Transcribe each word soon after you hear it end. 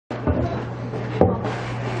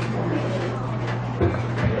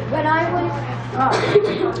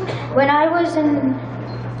When I was in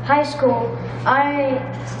high school, I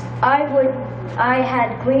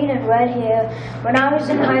had green and red hair. When I was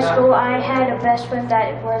in high school, I had a best friend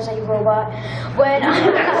that was a robot. When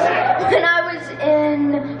I was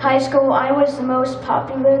in high school, I was the most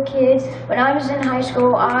popular kid. When I was in high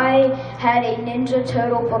school, I had a Ninja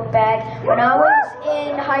Turtle book bag. When I was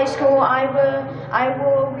in high school, I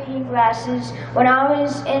wore reading glasses. When I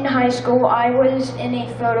was in high school, I was in a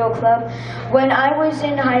photo club. When I was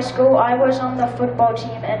in high school, I was on the football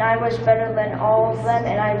team, and I was better than all of them,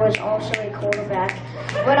 and I was also a quarterback.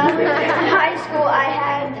 When I was in high school, I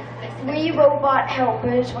had 3 robot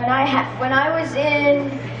helpers. When I was in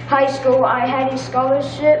high school, I had a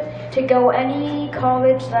scholarship to go any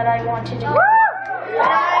college that I wanted to go.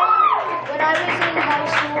 When I was in high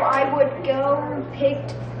school, I would go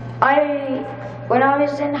when I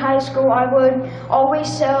was in high school, I would always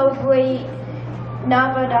celebrate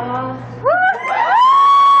Navidad.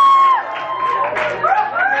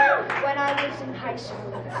 When I was in high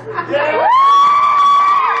school.